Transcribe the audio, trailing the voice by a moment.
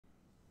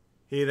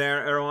Hey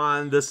there,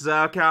 everyone. This is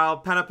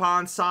Cal,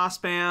 Penapon,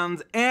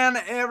 Saucepans, and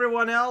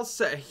everyone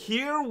else.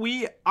 Here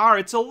we are.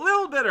 It's a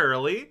little bit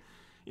early.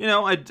 You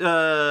know,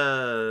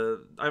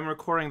 I'm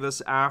recording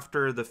this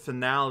after the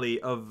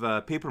finale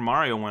of Paper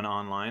Mario went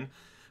online.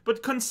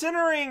 But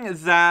considering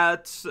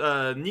that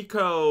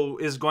Nico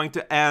is going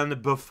to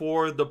end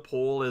before the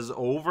poll is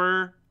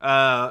over,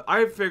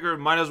 I figured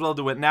might as well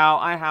do it now.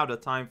 I have the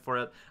time for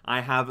it. I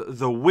have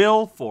the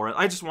will for it.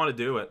 I just want to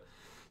do it.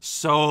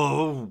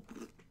 So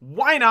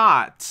why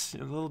not?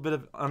 A little bit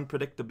of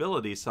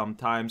unpredictability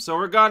sometimes. So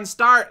we're gonna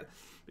start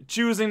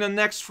choosing the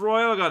next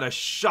royal. We're gonna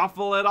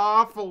shuffle it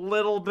off a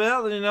little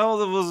bit. You know,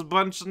 there was a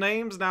bunch of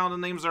names. Now the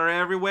names are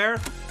everywhere.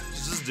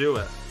 Just do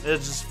it.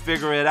 Just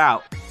figure it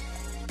out.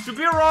 To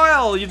be a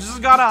royal, you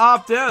just gotta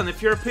opt in.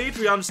 If you're a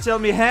Patreon, just tell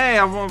me, hey,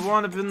 I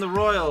want to be in the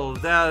royal.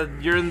 That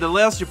you're in the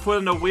list, you put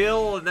in a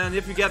wheel, and then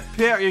if you get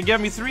picked, you give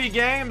me 3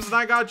 games, and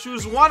I gotta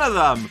choose one of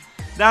them.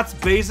 That's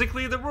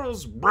basically the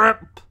rules.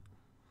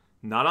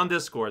 Not on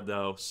Discord,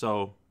 though,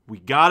 so we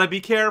gotta be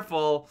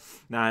careful.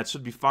 Nah, it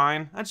should be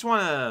fine. I just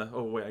wanna...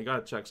 Oh, wait, I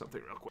gotta check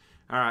something real quick.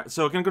 Alright,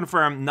 so I can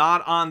confirm,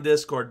 not on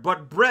Discord.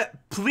 But, Britt,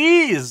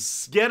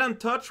 please get in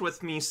touch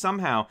with me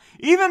somehow.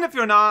 Even if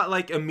you're not,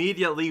 like,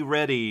 immediately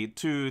ready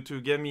to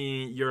give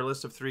me your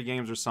list of 3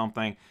 games or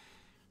something.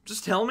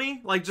 Just tell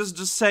me. Like, just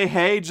say,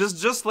 hey,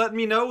 just let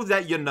me know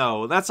that you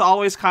know. That's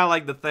always kind of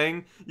like the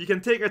thing. You can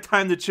take your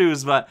time to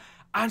choose, but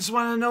I just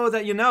want to know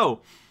that you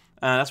know.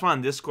 That's why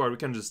on Discord we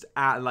can just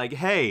add like,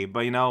 hey,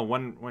 but you know,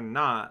 when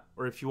not,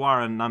 or if you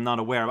are and I'm not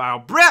aware.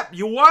 Oh, Britt,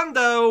 you won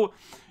though!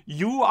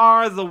 You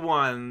are the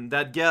one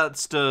that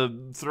gets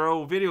to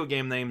throw video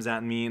game names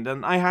at me, and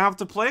then I have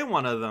to play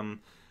one of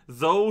them.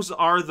 Those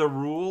are the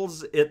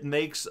rules. It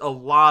makes a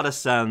lot of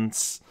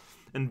sense.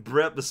 And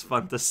Britt is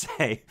fun to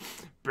say.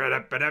 Britt.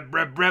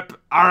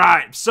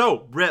 Alright, so,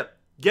 Britt,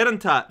 get in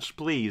touch,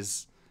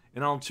 please.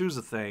 And I'll choose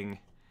a thing.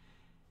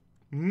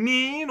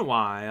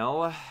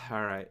 Meanwhile,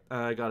 alright,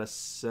 I gotta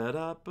set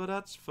up, but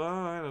that's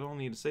fine. I don't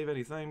need to save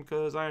anything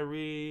because I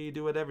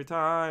redo it every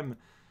time.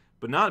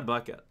 But not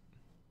Bucket.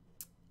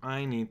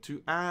 I need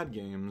to add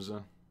games.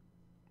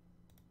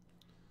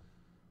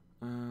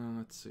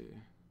 Let's see.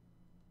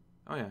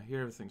 Oh yeah, here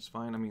everything's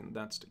fine. I mean,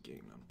 that's the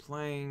game I'm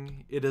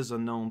playing. It is a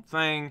known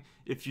thing.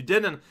 If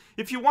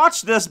you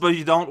watch this but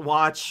you don't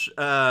watch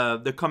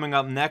the coming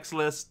up next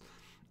list,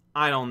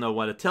 I don't know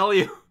what to tell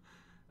you.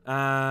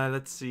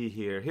 Let's see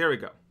here. Here we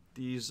go.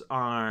 These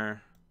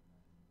are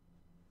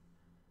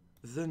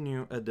the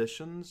new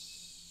additions.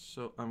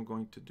 So I'm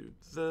going to do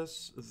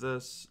this.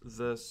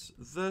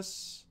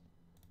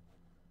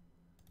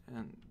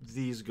 And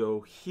these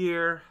go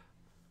here.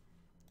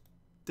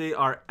 They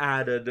are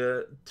added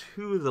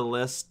to the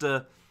list.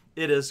 It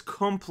is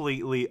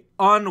completely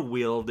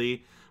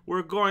unwieldy.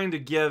 We're going to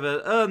give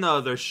it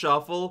another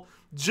shuffle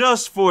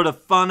just for the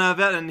fun of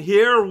it. And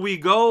here we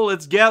go.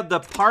 Let's get the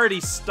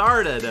party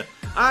started.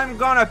 I'm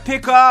gonna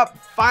pick up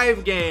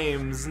 5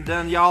 games, and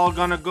then y'all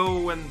gonna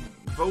go and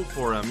vote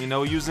for them, you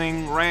know,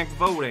 using ranked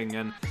voting.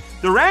 And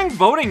the ranked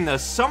votingness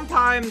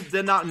sometimes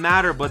did not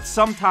matter, but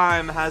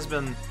sometimes has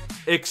been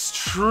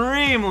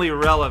extremely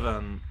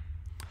relevant.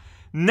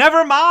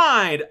 Never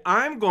mind,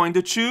 I'm going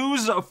to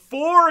choose a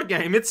 4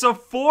 game. It's a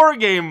 4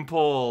 game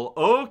poll.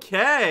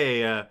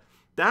 Okay.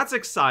 That's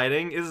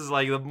exciting. This is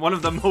like one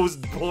of the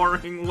most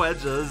boring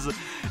wedges.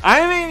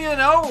 I mean, you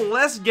know,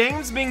 less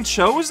games being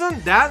chosen,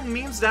 that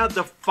means that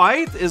the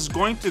fight is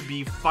going to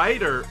be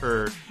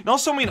fighter-er. It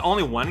also means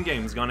only 1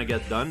 game is gonna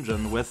get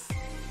dungeon with,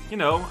 you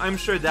know, I'm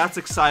sure that's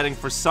exciting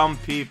for some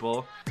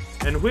people.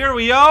 And here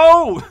we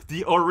go!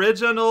 The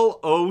original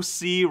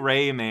OC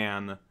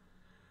Rayman.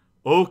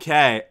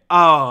 Okay.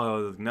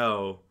 Oh,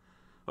 no.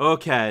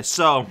 Okay,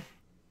 so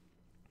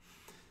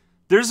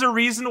there's a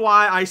reason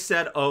why I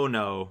said, oh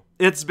no.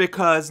 It's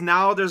because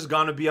now there's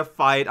gonna be a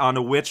fight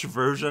on which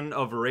version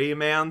of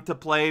Rayman to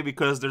play,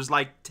 because there's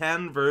like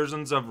 10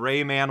 versions of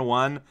Rayman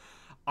 1,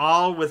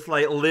 all with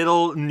like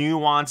little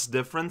nuanced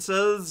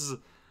differences.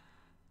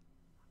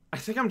 I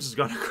think I'm just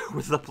gonna go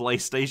with the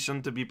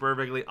PlayStation, to be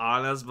perfectly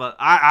honest, but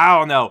I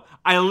don't know.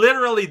 I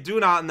literally do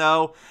not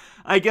know.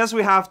 I guess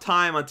we have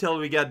time until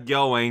we get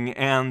going,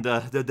 and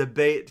the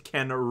debate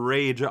can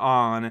rage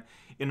on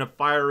in a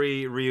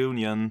fiery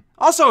reunion.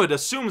 Also, it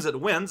assumes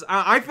it wins.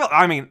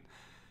 I mean,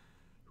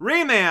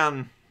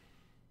 Rayman,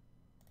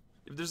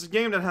 if there's a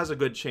game that has a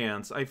good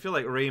chance, I feel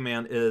like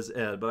Rayman is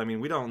it. But I mean,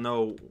 we don't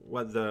know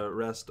what the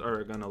rest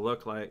are gonna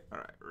look like.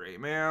 Alright,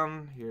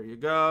 Rayman, here you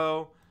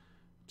go.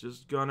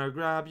 Just gonna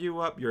grab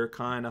you up. You're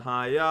kinda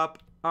high up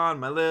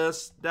on my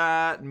list.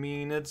 That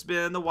mean it's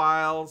been a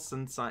while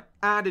since I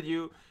added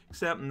you.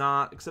 Except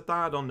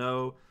I don't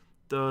know.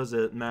 Does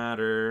it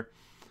matter?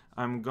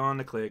 I'm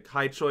gonna click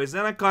high choice,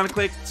 then I'm gonna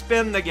click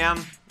spin again.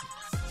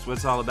 That's what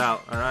it's all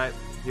about, alright?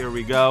 Here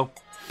we go.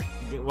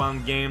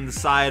 1 game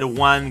decided,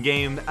 1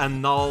 game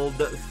annulled,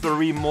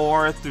 3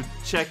 more to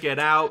check it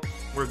out.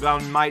 We're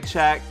gonna might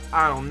check,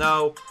 I don't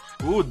know.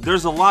 Ooh,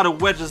 there's a lot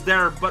of wedges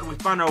there, but we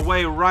find our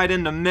way right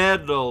in the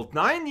middle.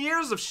 9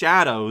 Years of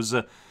Shadows.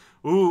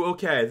 Ooh,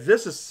 okay.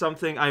 This is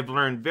something I've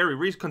learned very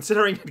recently,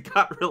 considering it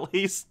got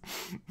released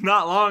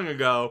not long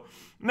ago.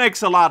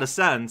 Makes a lot of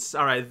sense.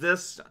 All right,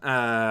 this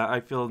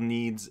I feel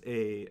needs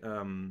a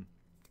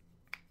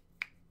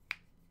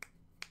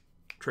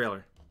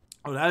trailer.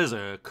 Oh, that is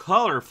a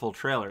colorful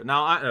trailer.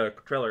 Now,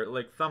 trailer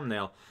like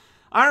thumbnail.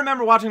 I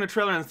remember watching the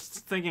trailer and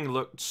thinking it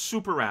looked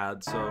super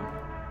rad. So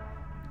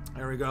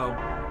there we go.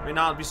 May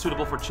not be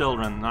suitable for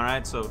children. All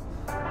right, so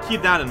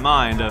keep that in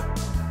mind.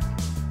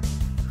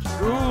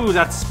 Ooh,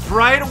 that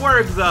sprite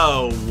work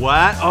though.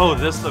 What? Oh,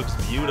 this looks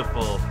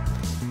beautiful.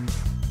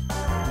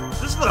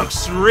 This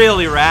looks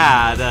really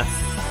rad.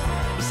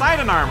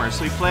 Poseidon armor,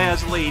 so you play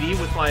as a lady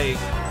with like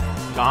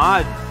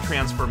god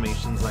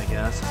transformations, I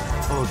guess.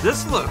 Oh,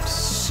 this looks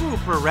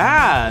super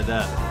rad.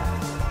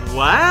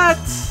 What?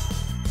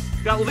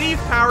 Got leaf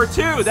power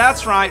too.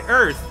 That's right,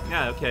 Earth.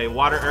 Yeah, okay,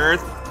 water,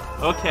 Earth.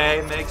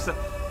 Okay, makes sense.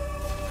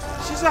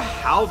 She's a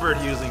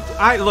halberd using.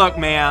 Look,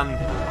 man.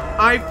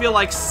 I feel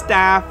like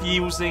staff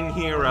using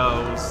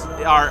heroes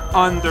are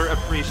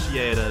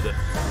underappreciated.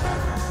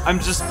 I'm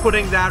just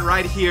putting that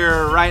right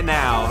here, right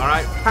now. All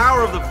right,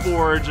 Power of the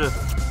Forge,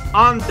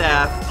 on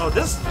death. Oh,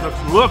 this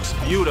looks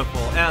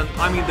beautiful, and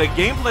I mean the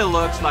gameplay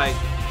looks like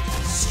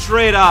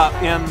straight up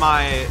in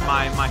my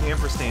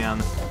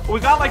ampersand. We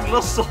got like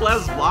little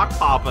Celeste block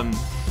popping.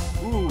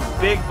 Ooh,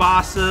 big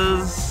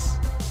bosses.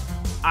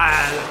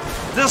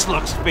 This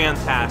looks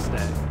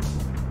fantastic.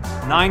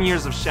 9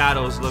 Years of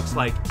Shadows looks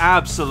like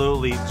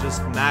absolutely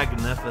just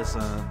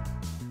magnificent.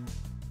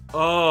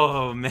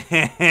 Oh,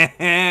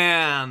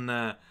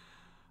 man.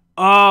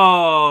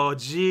 Oh,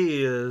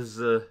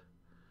 jeez.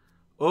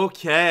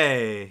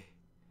 Okay.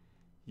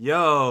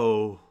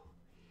 Yo.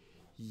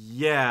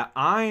 Yeah,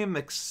 I am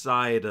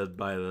excited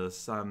by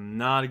this. I'm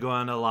not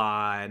going to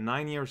lie.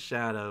 9 Year of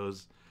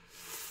Shadows.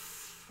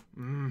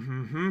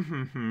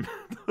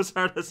 Those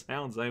are the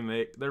sounds I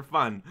make. They're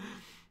fun.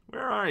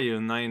 Where are you?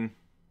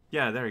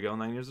 Yeah, there you go.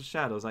 9 Years of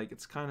Shadows. Like,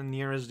 it's kind of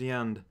near as the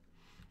end.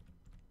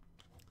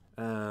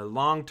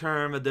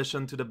 Long-term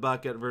addition to the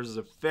bucket versus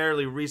a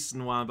fairly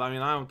recent one. But I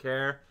mean, I don't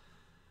care.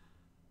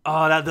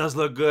 Oh, that does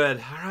look good.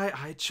 All right,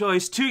 high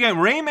choice. 2-game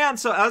Rayman.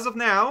 So as of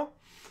now,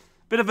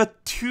 bit of a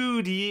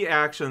 2D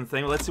action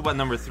thing. Let's see what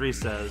number 3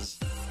 says.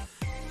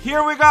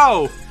 Here we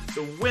go.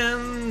 The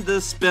wind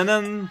is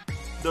spinning.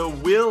 The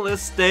wheel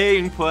is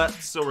staying put.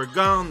 So we're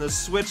going to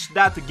switch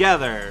that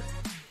together.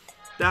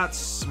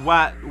 That's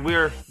what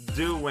we're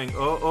doing.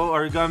 Oh,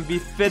 are you gonna be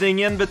fitting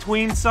in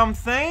between some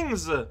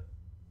things?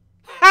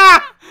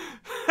 Ha!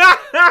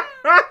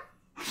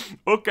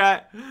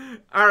 Okay.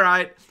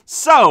 Alright.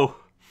 So,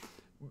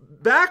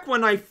 back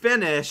when I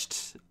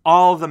finished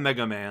all the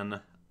Mega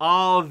Man,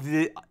 all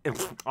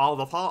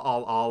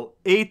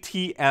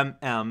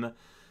ATMM,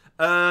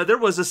 there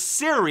was a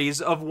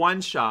series of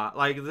one-shot.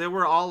 Like, they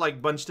were all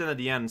like bunched in at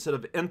the end instead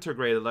of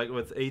integrated like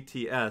with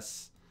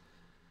ATS.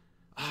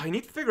 I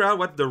need to figure out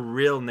what the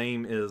real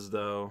name is,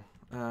 though,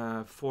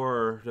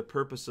 for the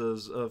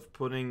purposes of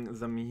putting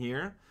them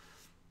here.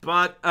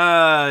 But,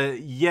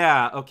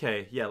 yeah,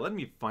 okay. Yeah, let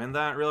me find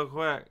that real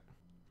quick.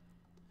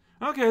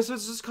 Okay, so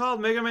it's just called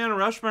Mega Man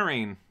Rush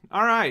Marine.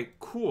 Alright,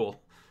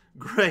 cool.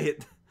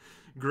 Great.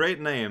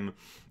 Great name.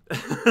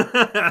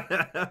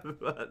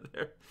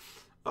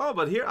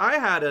 But here, I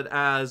had it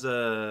as,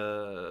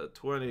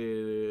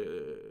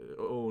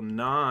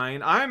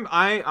 2009.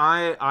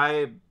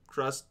 I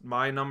trust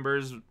my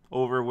numbers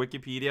over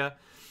Wikipedia.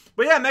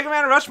 But yeah, Mega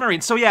Man Rush Marine.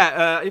 So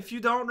yeah, if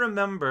you don't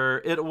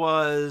remember, it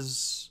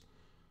was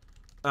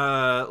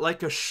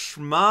like a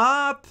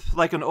shmup,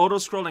 like an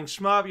auto-scrolling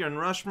shmup. You're in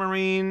Rush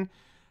Marine,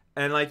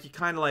 and like you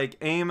kind of like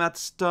aim at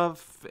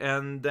stuff,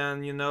 and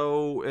then you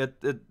know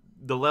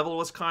the level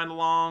was kind of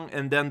long,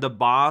 and then the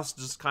boss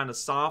just kind of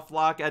soft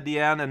lock at the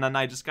end, and then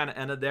I just kind of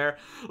ended there.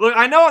 Look,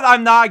 I know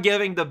I'm not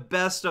giving the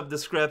best of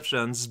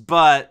descriptions,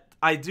 but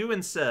I do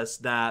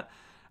insist that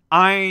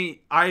I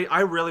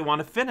really want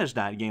to finish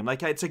that game.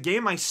 Like, it's a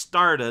game I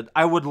started.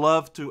 I would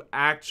love to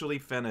actually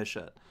finish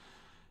it.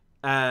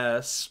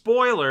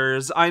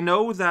 Spoilers, I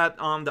know that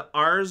on the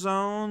R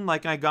zone,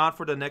 like I got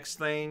for the next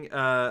thing,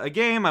 a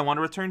game I want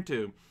to return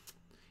to.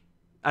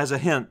 As a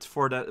hint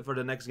for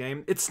the next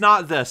game, it's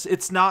not this.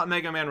 It's not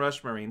Mega Man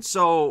Rush Marine.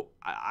 So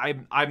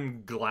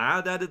I'm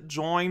glad that it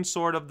joined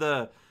sort of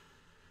the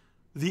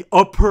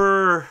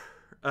upper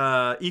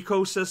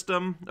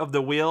ecosystem of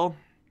the wheel.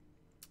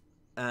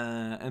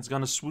 And it's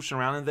gonna swoosh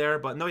around in there,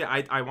 but no,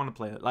 yeah, I want to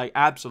play it. Like,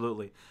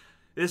 absolutely.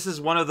 This is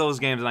one of those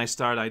games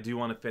that I do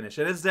want to finish,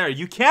 and it's there.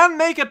 You can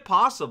make it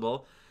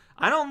possible.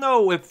 I don't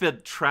know if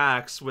it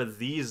tracks with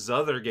these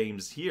other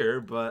games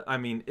here, but I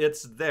mean,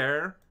 it's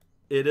there.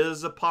 It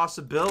is a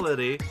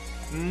possibility.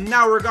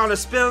 Now we're gonna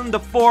spin the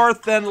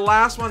fourth and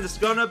last one. It's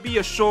gonna be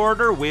a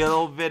shorter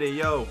wheel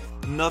video.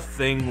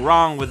 Nothing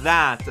wrong with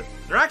that.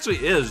 There actually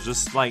is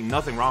just like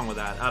nothing wrong with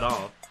that at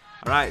all.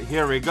 Alright,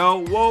 here we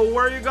go. Whoa,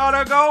 where you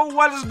gotta go?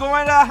 What is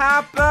going to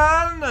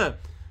happen?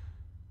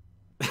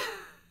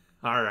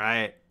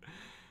 Alright.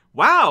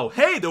 Wow,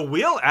 hey, the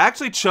wheel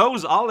actually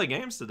chose all the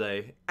games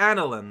today.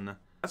 Aniline.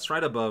 That's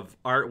right above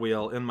Art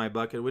Wheel in my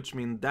bucket, which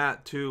means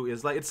that too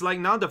is like, it's like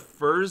not the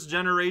first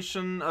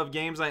generation of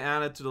games I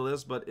added to the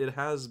list, but it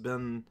has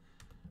been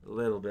a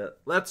little bit.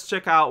 Let's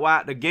check out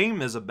what the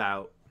game is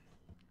about.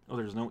 Oh,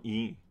 there's no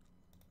E.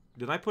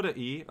 Did I put an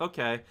E?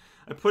 Okay.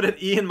 I put an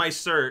E in my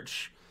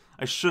search.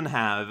 I shouldn't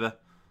have.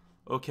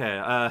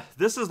 Okay,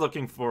 this is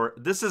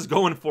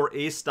going for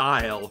a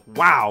style.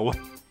 Wow.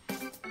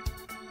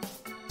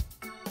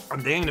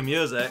 I'm digging the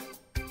music.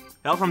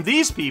 Hell, from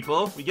these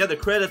people, we get the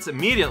credits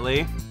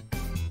immediately.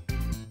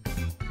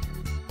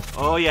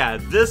 Oh yeah,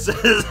 this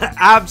is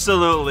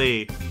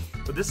absolutely...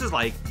 But this is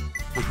like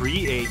this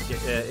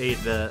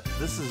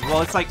is,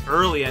 well, it's like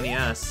early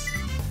NES.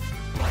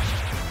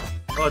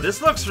 Oh,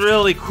 this looks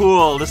really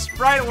cool. The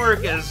sprite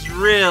work is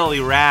really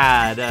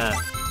rad.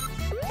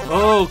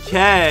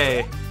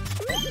 Okay.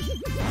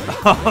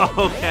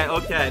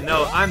 Okay.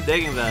 No, I'm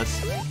digging this.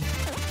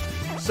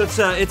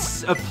 So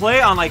it's a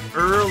play on like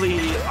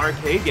early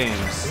arcade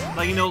games,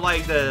 like, you know,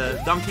 like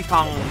the Donkey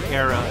Kong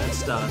era and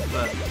stuff.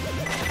 But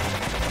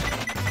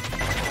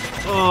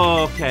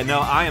okay,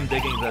 no, I am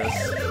digging this.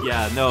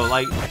 Yeah, no,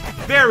 like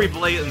very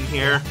blatant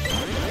here.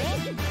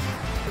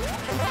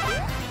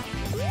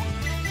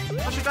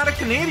 Oh, she got a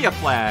Canadian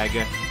flag.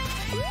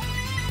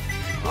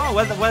 Oh,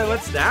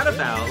 what's that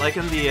about? Like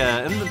in the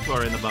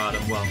inventory in the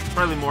bottom. Well,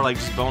 probably more like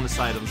just bonus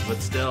items,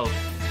 but still.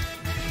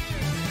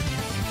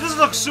 This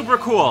looks super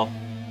cool.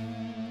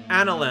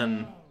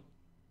 Annalyn.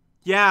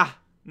 Yeah.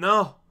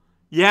 No.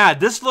 Yeah,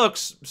 this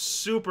looks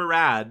super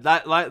rad.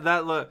 That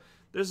look.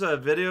 There's a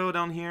video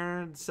down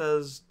here. It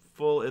says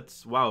full.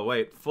 It's wow.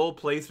 Wait, full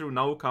playthrough,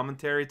 no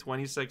commentary,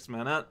 26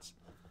 minutes.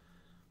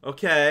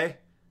 Okay.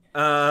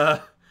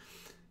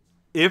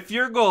 If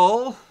your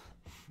goal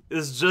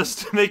is just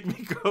to make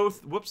me go...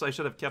 Whoops, I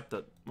should have kept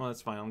it. Well,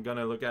 that's fine. I'm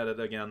gonna look at it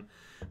again.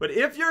 But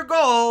if your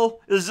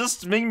goal is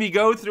just to make me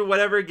go through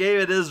whatever game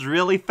it is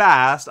really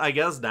fast, I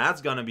guess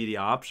that's gonna be the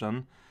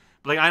option.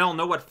 But, like, I don't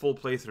know what full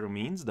playthrough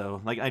means,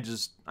 though. Like, I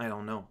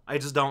don't know. I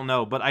just don't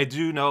know. But I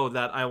do know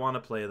that I want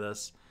to play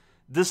this.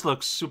 This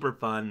looks super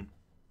fun.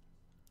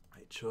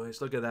 My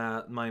choice. Look at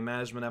that. My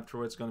management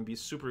afterwards is going to be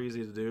super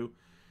easy to do.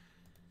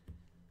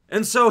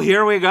 And so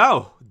here we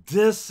go.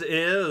 This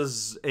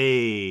is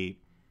a...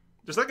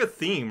 There's like a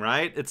theme,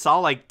 right? It's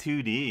all like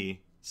 2D.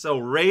 So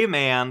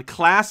Rayman,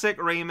 classic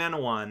Rayman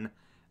 1,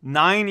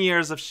 9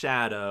 Years of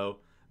Shadow,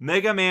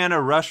 Mega Man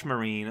or Rush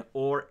Marine,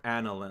 or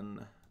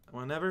Annalyn.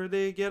 Whenever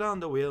they get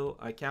on the wheel,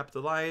 I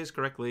capitalize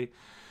correctly.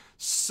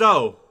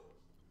 So,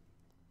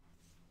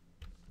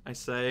 I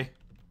say,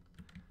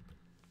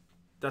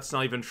 that's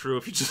not even true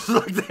if you just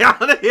look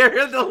down here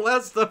at the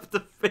list of the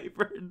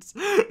favorites.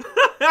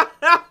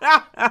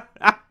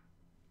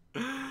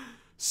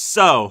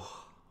 So,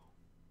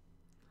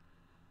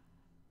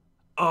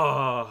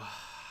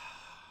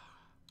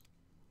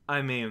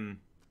 I mean,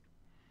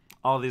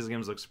 all these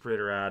games looks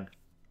pretty rad.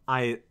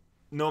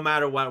 No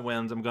matter what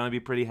wins, I'm gonna be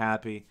pretty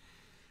happy.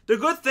 The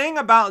good thing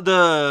about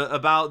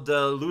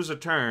the loser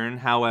turn,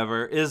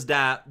 however, is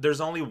that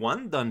there's only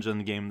one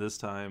dungeon game this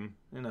time,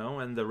 you know,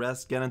 and the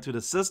rest get into the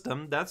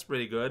system. That's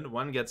pretty good.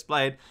 One gets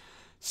played.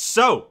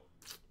 So,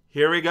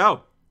 here we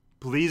go.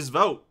 Please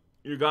vote.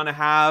 You're gonna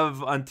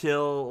have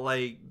until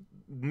like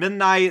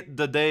midnight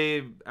the day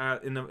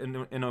in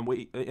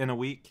a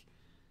week.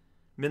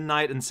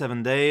 Midnight in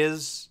 7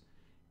 days.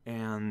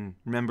 And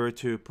remember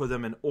to put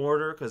them in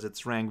order because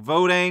it's ranked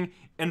voting.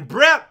 And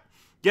Brett,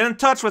 get in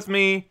touch with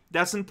me.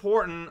 That's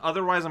important.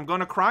 Otherwise, I'm going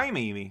to cry,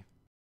 maybe.